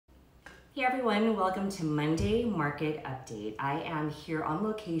Hey everyone, welcome to Monday Market Update. I am here on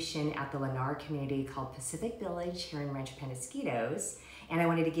location at the Lennar community called Pacific Village here in Rancho Penasquitos, and I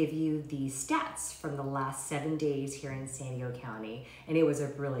wanted to give you the stats from the last 7 days here in San Diego County, and it was a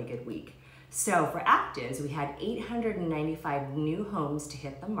really good week. So for actives, we had 895 new homes to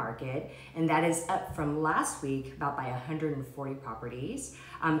hit the market, and that is up from last week about by 140 properties.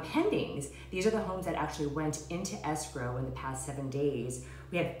 Pendings, these are the homes that actually went into escrow in the past 7 days.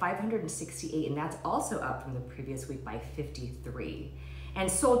 We had 568, and that's also up from the previous week by 53.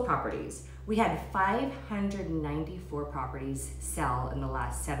 And sold properties, we had 594 properties sell in the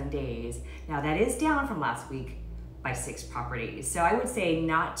last 7 days. Now that is down from last week by 6 properties. So I would say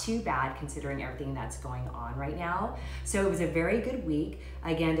not too bad considering everything that's going on right now. So it was a very good week.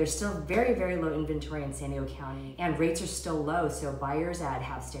 Again, there's still very, very low inventory in San Diego County and rates are still low. So buyers that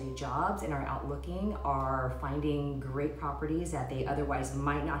have steady jobs and are out looking are finding great properties that they otherwise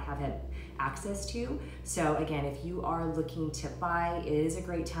might not have had access to. So again, if you are looking to buy, it is a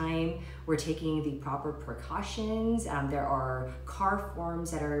great time. We're taking the proper precautions. There are CAR forms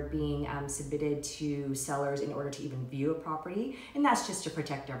that are being submitted to sellers in order to even view a property, and that's just to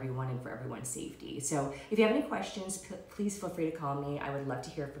protect everyone and for everyone's safety. So if you have any questions, please feel free to call me. I would love to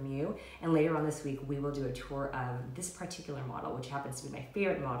hear from you. And later on this week, we will do a tour of this particular model, which happens to be my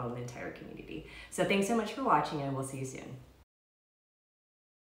favorite model in the entire community. So thanks so much for watching, and we'll see you soon.